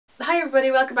Hi everybody,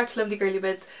 welcome back to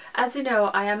LovelyGirlieBits. As you know,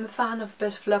 I am a fan of a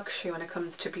bit of luxury when it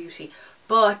comes to beauty,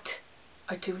 but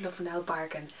I do love an L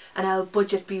bargain, an L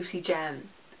budget beauty gem.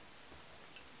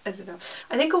 I don't know.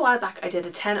 I think a while back I did a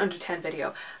 10 under 10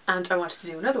 video and I wanted to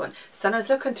do another one. So then I was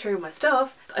looking through my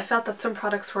stuff. I felt that some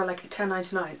products were like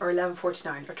 $10.99 or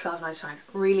 $11.49 or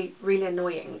 $12.99. Really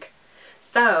annoying.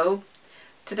 So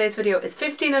today's video is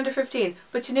 15 under 15,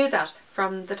 but you knew that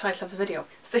from the title of the video.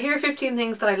 So here are 15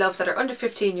 things that I love that are under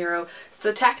 €15.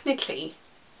 So technically,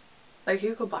 like,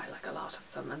 you could buy like a lot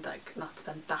of them and like not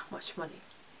spend that much money.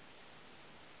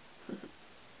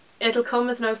 It'll come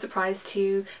as no surprise to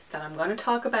you that I'm going to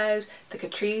talk about the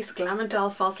Catrice Glam and Doll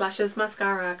False Lashes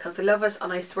Mascara because I love it,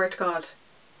 and I swear to God,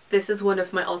 this is one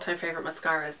of my all-time favourite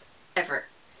mascaras ever.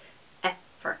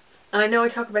 And I know I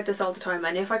talk about this all the time,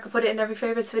 and if I could put it in every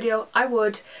favourites video, I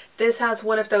would. This has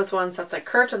one of those ones that's like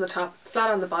curved on the top,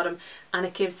 flat on the bottom, and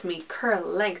it gives me curl,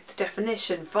 length,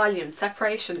 definition, volume,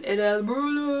 separation. It is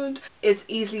brilliant. It's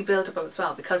easily buildable as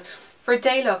well, because for a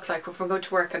day look, like if I'm going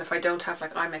to work and if I don't have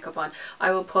like eye makeup on,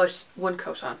 I will put one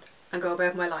coat on and go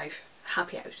about my life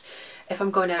happy out. If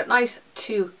I'm going out at night,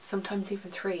 2, sometimes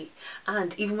even 3.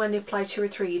 And even when you apply 2 or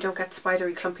 3, you don't get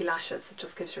spidery clumpy lashes. It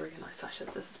just gives you really nice lashes.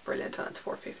 This is brilliant, and it's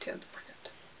 $4.50 and brilliant.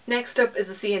 Next up is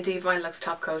the CND Vinylux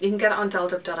TopCoat. You can get it on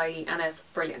dollup.ie and it's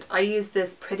brilliant. I use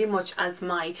this pretty much as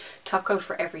my top coat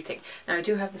for everything. Now I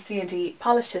do have the CND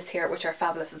polishes here, which are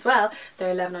fabulous as well.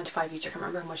 They're $11.95 each. I can't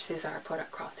remember how much these are put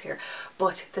across here.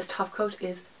 But this top coat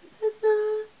is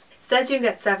business. Says you can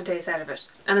get 7 days out of it,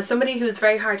 and as somebody who's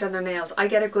very hard on their nails, I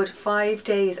get a good 5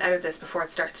 days out of this before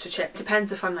it starts to chip.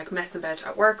 Depends if I'm like messing about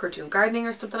at work or doing gardening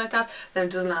or something like that, then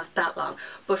it doesn't last that long.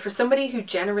 But for somebody who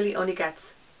generally only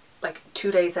gets like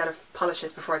 2 days out of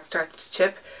polishes before it starts to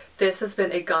chip, this has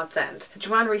been a godsend.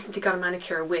 Joanne recently got a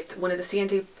manicure with one of the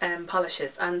CND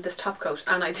polishes and this top coat,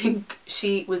 and I think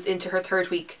she was into her 3rd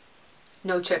week.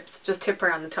 No chips, just tip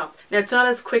around the top. Now it's not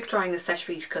as quick drying as Seche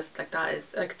Vite, because like that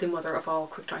is like the mother of all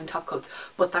quick drying top coats,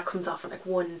 but that comes off in like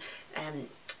one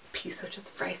piece, which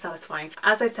is very satisfying.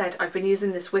 As I said, I've been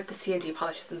using this with the CND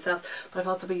polishes themselves, but I've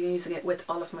also been using it with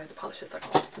all of my other polishes, like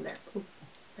all of them there. Ooh,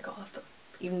 like all of them,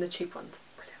 even the cheap ones.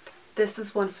 This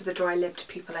is one for the dry lipped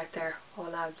people out there. Oh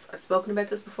lads, I've spoken about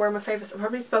this before, my favourites. I've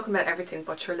probably spoken about everything,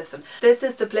 but sure, listen. This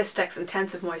is the Blistex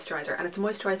Intensive Moisturiser, and it's a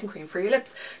moisturising cream for your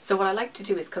lips. So what I like to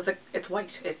do is, because it's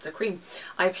white, it's a cream,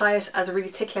 I apply it as a really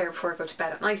thick layer before I go to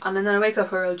bed at night, and then I wake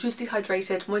up with real juicy,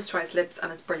 hydrated, moisturised lips, and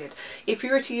it's brilliant. If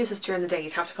you were to use this during the day,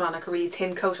 you'd have to put on like a really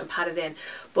thin coat and pat it in,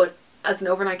 but as an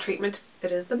overnight treatment,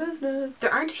 it is the business.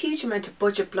 There aren't a huge amount of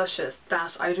budget blushes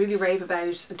that I'd really rave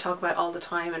about and talk about all the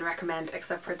time and recommend,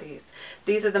 except for these.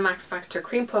 These are the Max Factor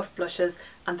Cream Puff blushes,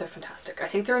 and they're fantastic. I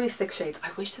think they're only 6 shades.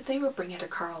 I wish that they would bring out a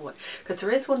coral one, because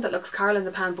there is one that looks coral in the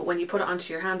pan, but when you put it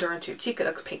onto your hand or onto your cheek, it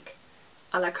looks pink.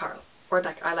 I like coral, or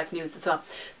like I like nudes as well.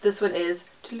 This one is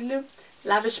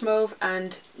Lavish Mauve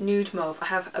and Nude Mauve. I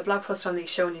have a blog post on these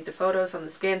showing you the photos on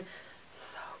the skin.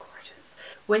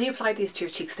 When you apply these to your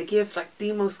cheeks, they give like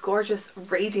the most gorgeous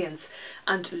radiance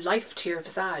and life to your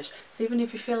visage. So even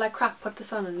if you feel like crap, put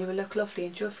this on and you will look lovely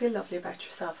and you'll feel lovely about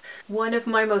yourself. One of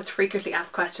my most frequently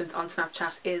asked questions on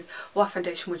Snapchat is, what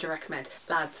foundation would you recommend?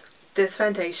 Lads, this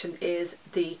foundation is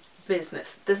the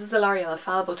business. This is the L'Oreal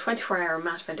Infallible 24-hour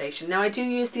matte foundation. Now I do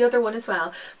use the other one as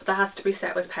well, but that has to be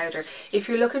set with powder. If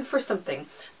you're looking for something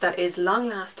that is long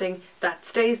lasting, that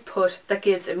stays put, that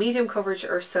gives a medium coverage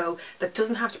or so, that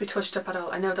doesn't have to be touched up at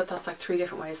all. I know that that's like 3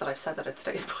 different ways that I've said that it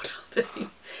stays put all day,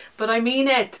 but I mean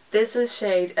it. This is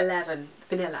shade 11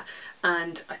 Vanilla,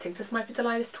 and I think this might be the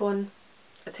lightest one.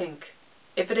 I think.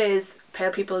 If it is,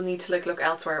 pale people need to like look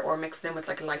elsewhere or mix it in with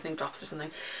like lightning drops or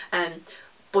something.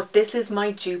 But this is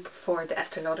my dupe for the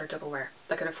Estee Lauder Double Wear,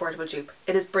 like an affordable dupe.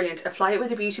 It is brilliant. Apply it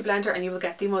with a beauty blender and you will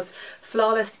get the most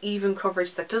flawless, even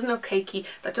coverage that doesn't look cakey,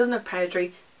 that doesn't look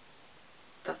powdery.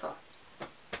 That's all.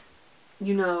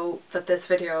 You know that this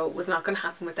video was not going to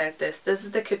happen without this. This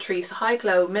is the Catrice High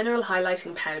Glow Mineral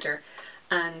Highlighting Powder,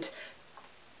 and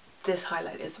this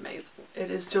highlight is amazing. It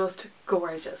is just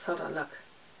gorgeous. Hold on, look.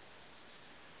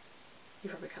 You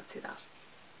probably can't see that.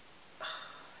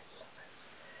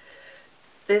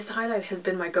 This highlight has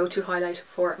been my go-to highlight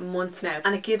for months now,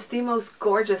 and it gives the most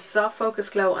gorgeous soft focus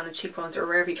glow on the cheekbones or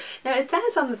wherever you... Now it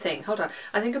says on the thing, hold on,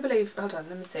 hold on,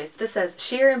 let me say it. This says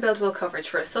sheer and buildable coverage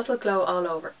for a subtle glow all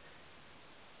over.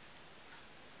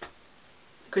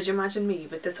 Could you imagine me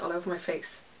with this all over my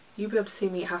face? You'd be able to see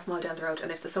me half a mile down the road,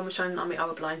 and if the sun was shining on me, I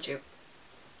would blind you.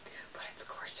 But it's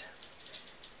gorgeous.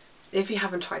 If you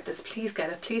haven't tried this, please get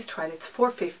it, please try it. It's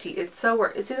 $4.50. It's so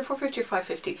worth it. It's either $4.50 or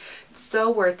 $5.50. It's so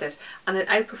worth it, and it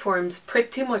outperforms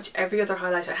pretty much every other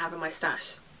highlight I have in my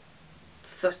stash.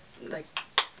 such, like,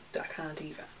 I can't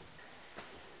even.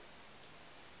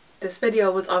 This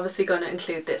video was obviously going to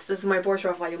include this. This is my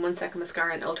Bourjois Volume 1 Second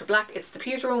Mascara in Ultra Black. It's the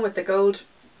pewter one with the gold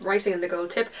writing and the gold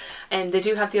tip, and they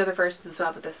do have the other versions as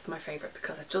well, but this is my favourite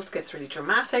because it just gives really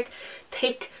dramatic,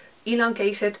 thick,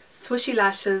 elongated, swishy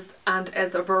lashes, and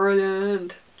it's a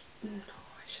brilliant. No,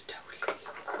 I should totally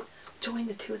join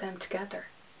the two of them together,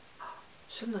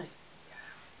 shouldn't I?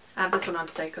 I have this one on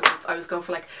today because I was going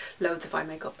for like loads of eye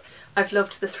makeup. I've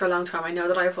loved this for a long time. I know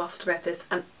that I've waffled about this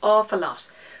an awful lot,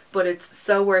 but it's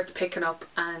so worth picking up,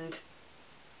 and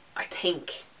I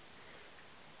think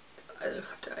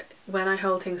when I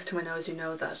hold things to my nose, you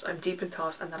know that I'm deep in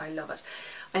thought and that I love it.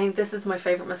 I think this is my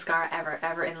favourite mascara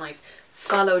ever in life,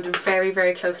 followed very,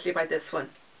 very closely by this one.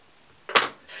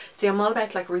 See, I'm all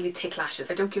about like really thick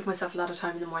lashes. I don't give myself a lot of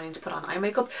time in the morning to put on eye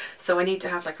makeup, so I need to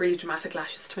have like really dramatic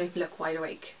lashes to make me look wide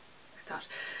awake. That,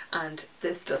 and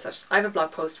this does it. I have a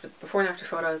blog post with before and after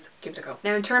photos. Give it a go.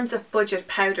 Now, in terms of budget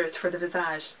powders for the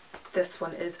visage, this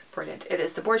one is brilliant. It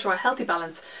is the Bourjois Healthy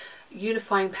Balance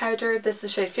unifying powder. This is the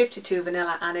shade 52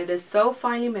 Vanilla, and it is so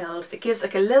finely milled. It gives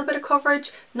like a little bit of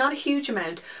coverage, not a huge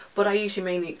amount, but I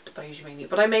mainly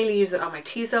use it on my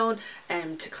T-zone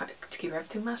to keep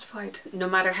everything mattified. No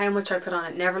matter how much I put on,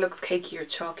 it never looks cakey or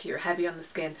chalky or heavy on the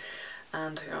skin.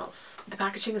 And you know, the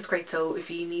packaging is great, so if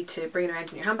you need to bring it around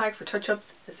in your handbag for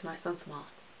touch-ups, it's nice and small.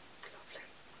 Lovely.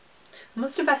 I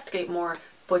must investigate more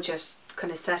budget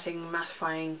kind of setting,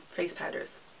 mattifying face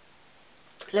powders.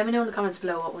 Let me know in the comments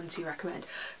below what ones you recommend,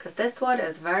 because this one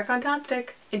is very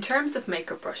fantastic. In terms of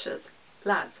makeup brushes,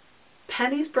 lads,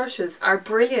 Penneys brushes are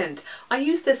brilliant. I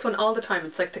use this one all the time.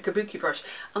 It's like the kabuki brush,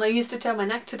 and I used it down my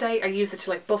neck today. I use it to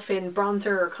like buff in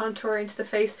bronzer or contour into the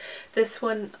face. This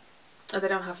one, oh, they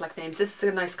don't have like names. This is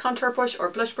a nice contour brush or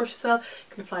blush brush as well.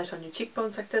 You can apply it on your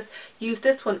cheekbones like this. Use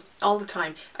this one all the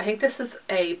time. I think this is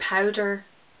a powder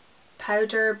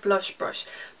blush brush,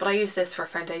 but I use this for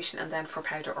foundation and then for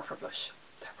powder or for blush.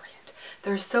 They're brilliant.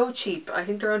 They're so cheap. I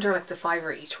think they're under like the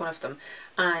 £5 each, one of them,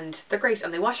 and they're great,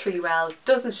 and they wash really well,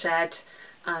 doesn't shed,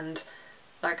 and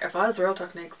like if I was a real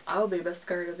technique, I would be a bit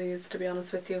scared of these, to be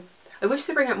honest with you. I wish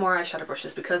they bring out more eyeshadow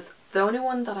brushes, because the only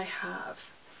one that I have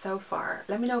so far,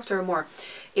 let me know if there are more,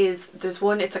 is there's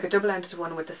one, it's like a double-ended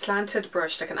one with a slanted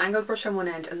brush, like an angled brush on one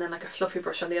end and then like a fluffy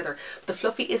brush on the other, but the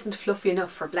fluffy isn't fluffy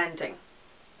enough for blending.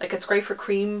 Like, it's great for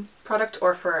cream product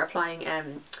or for applying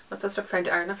what's that stuff,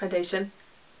 not foundation,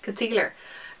 concealer,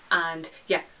 and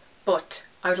yeah, but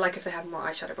I would like if they had more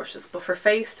eyeshadow brushes. But for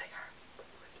face, they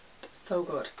are so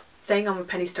good. Staying on with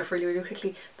Penny stuff really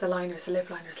quickly, the liners, the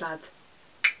lip liners, lads,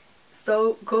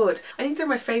 so good. I think they're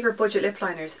my favourite budget lip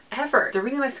liners ever. They're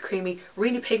really nice and creamy,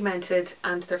 really pigmented,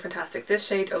 and they're fantastic. This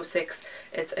shade 06,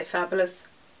 it's a fabulous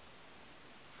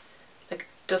like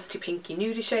dusty pinky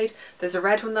nudie shade. There's a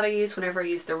red one that I use whenever I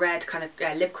use the red kind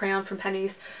of lip crayon from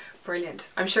Penneys. Brilliant.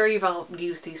 I'm sure you've all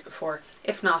used these before.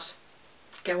 If not,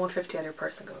 get 150 out of your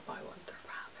purse and go buy one. They're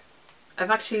fab. I've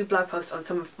actually blog posted on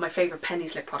some of my favourite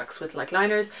Penneys lip products with like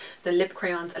liners, the lip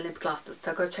crayons and lip glosses,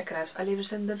 so go check it out. I'll leave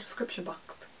it in the description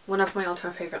box. One of my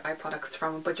all-time favourite eye products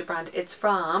from a budget brand. It's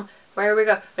from, where we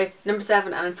go, wait, number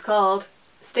 7, and it's called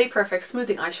Stay Perfect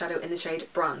Smoothing Eyeshadow in the shade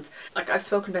Bronze. Like, I've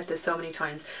spoken about this so many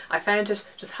times. I found it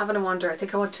just having a wander. I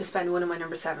think I wanted to spend one of my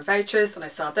number 7 vouchers, and I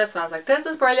saw this and I was like, this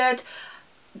is brilliant.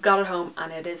 Got it home,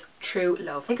 and it is true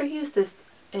love. I think I used this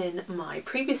in my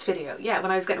previous video, yeah,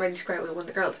 when I was getting ready to go out with one of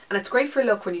the girls, and it's great for a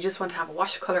look when you just want to have a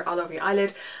wash of colour all over your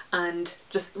eyelid and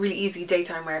just really easy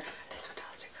daytime wear. It's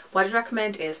fantastic. What I'd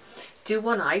recommend is do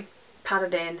one eye, pat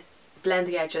it in, blend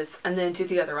the edges, and then do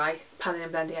the other eye, pat it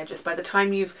in, blend the edges. By the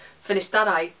time you've finished that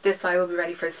eye, this eye will be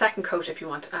ready for a second coat if you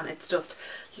want, and it's just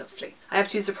lovely. I have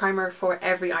to use a primer for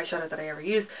every eyeshadow that I ever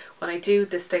use. When I do,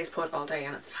 this stays put all day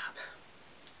and it's fab.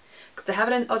 They have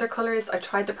it in other colours. I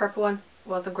tried the purple one,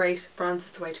 wasn't great. Bronze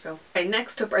is the way to go. Okay,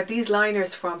 next up are these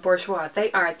liners from Bourjois.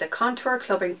 They are the Contour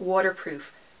Clubbing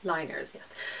Waterproof liners.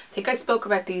 Yes, I think I spoke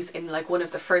about these in like one of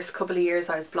the first couple of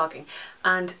years I was blogging,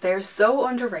 and they're so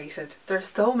underrated. They're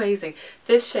so amazing.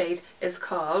 This shade is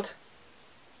called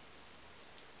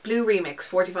Blue Remix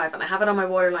 45, and I have it on my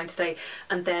waterline today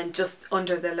and then just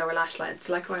under the lower lash line. It's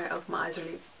like why I open my eyes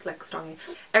really like strongly.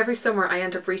 Every summer I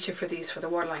end up reaching for these for the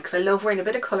waterline because I love wearing a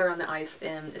bit of colour on the eyes,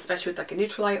 especially with like a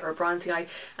neutral eye or a bronzy eye,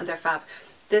 and they're fab.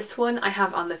 This one I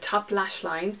have on the top lash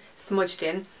line smudged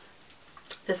in.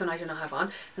 This one I do not have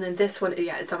on, and then this one,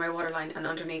 yeah, it's on my waterline and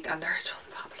underneath, and they're just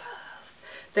fabulous.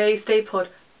 They stay put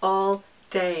all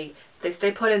day. They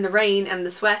stay put in the rain and the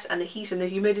sweat and the heat and the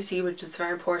humidity, which is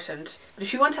very important. But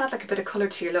if you want to add like a bit of colour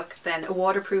to your look, then a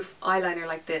waterproof eyeliner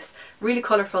like this, really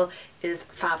colourful, is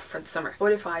fab for the summer.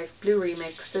 45 Blue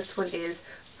Remix. This one is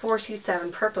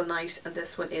 47 Purple Night, and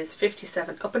this one is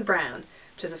 57 Up and Brown,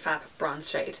 which is a fab bronze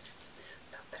shade.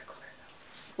 Love their colour though.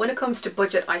 When it comes to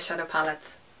budget eyeshadow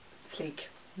palettes, Sleek,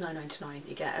 $9.99,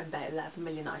 you get about 11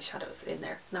 million eyeshadows in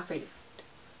there. Not really.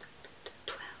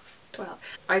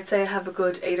 12. I'd say I have a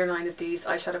good 8 or 9 of these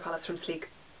eyeshadow palettes from Sleek.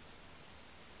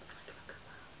 Look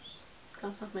at that.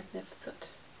 It's not magnificent.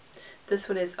 This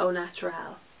one is Au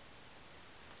Naturel.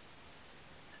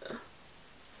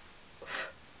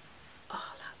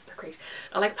 Great.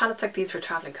 I like palettes like these for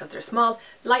travelling because they're small,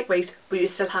 lightweight, but you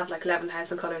still have like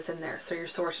 11,000 colours in there, so you're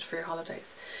sorted for your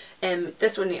holidays.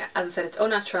 This one, yeah, as I said, it's Au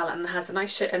Naturel, and it has a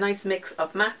nice mix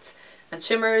of mattes and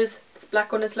shimmers. This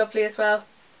black one is lovely as well,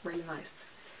 really nice.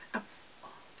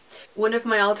 One of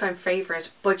my all-time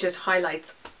favourite budget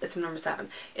highlights is from number 7.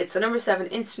 It's the number 7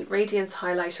 Instant Radiance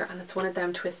Highlighter, and it's one of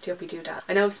them twisty uppy doodah.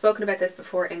 I know I've spoken about this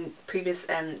before in previous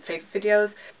favourite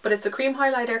videos, but it's a cream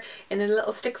highlighter in a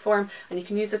little stick form, and you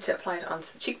can use it to apply it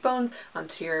onto the cheekbones,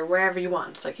 onto your wherever you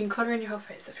want. Like, you can colour in your whole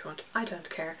face if you want. I don't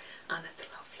care, and it's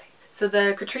lovely. So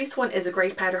the Catrice one is a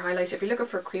great powder highlight. If you're looking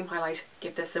for a cream highlight,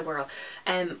 give this a whirl.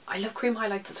 I love cream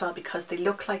highlights as well because they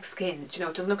look like skin. You know,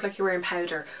 it doesn't look like you're wearing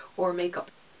powder or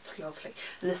makeup. It's lovely,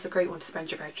 and this is a great one to spend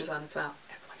your vouchers on as well.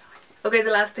 FYI. Okay, the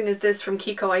last thing is this from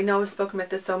Kiko. I know I've spoken about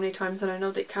this so many times, and I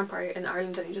know that you can't buy it in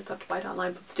Ireland and you just have to buy it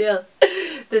online, but still.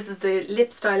 This is the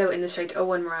lip stylo in the shade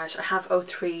 01 Mirage. I have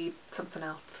 03 something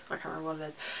else, I can't remember what it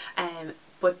is,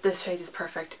 but this shade is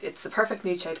perfect. It's the perfect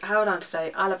nude shade. I have it on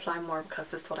today. I'll apply more because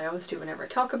this is what I always do whenever I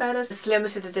talk about it. It's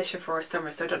limited edition for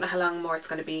summer, so I don't know how long more it's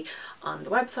going to be on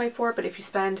the website for, but if you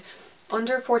spend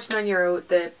under €49,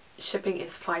 the shipping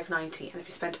is $5.90, and if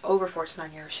you spend over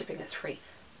 €49, shipping is free.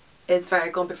 It's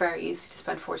going to be very easy to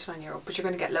spend €49, but you're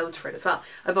going to get loads for it as well.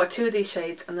 I bought 2 of these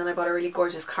shades, and then I bought a really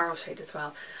gorgeous coral shade as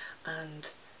well. And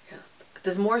yes,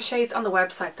 there's more shades on the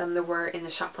website than there were in the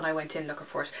shop when I went in looking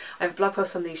for it. I have a blog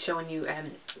post on these showing you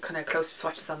kind of closer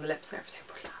swatches on the lips and everything,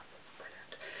 but lads, it's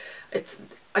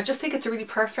brilliant. I just think it's a really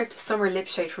perfect summer lip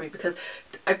shade for me, because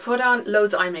I put on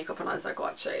loads of eye makeup and I was like,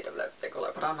 what shade of lipstick will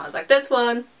I put on? And I was like, this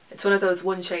one. It's one of those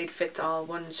one shade fits all,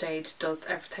 one shade does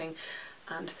everything,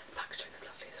 and the packaging is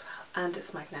lovely as well, and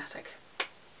it's magnetic.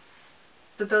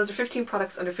 So those are 15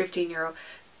 products under €15.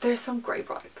 There's some great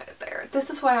products out there. This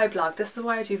is why I blog, this is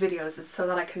why I do videos, is so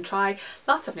that I can try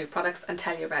lots of new products and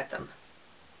tell you about them.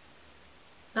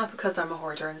 Not because I'm a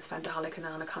hoarder and a spendaholic and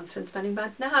on a constant spending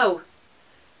ban. No!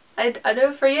 I do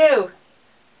it for you!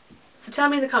 So tell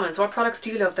me in the comments, what products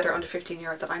do you love that are under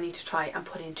 €15 that I need to try and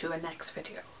put into a next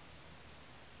video?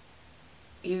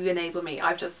 You enable me.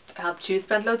 I've just helped you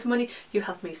spend loads of money. You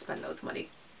help me spend loads of money.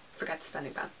 Forget the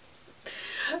spending ban.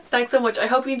 Thanks so much. I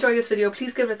hope you enjoyed this video.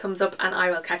 Please give it a thumbs up, and I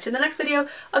will catch you in the next video.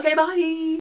 Okay, bye!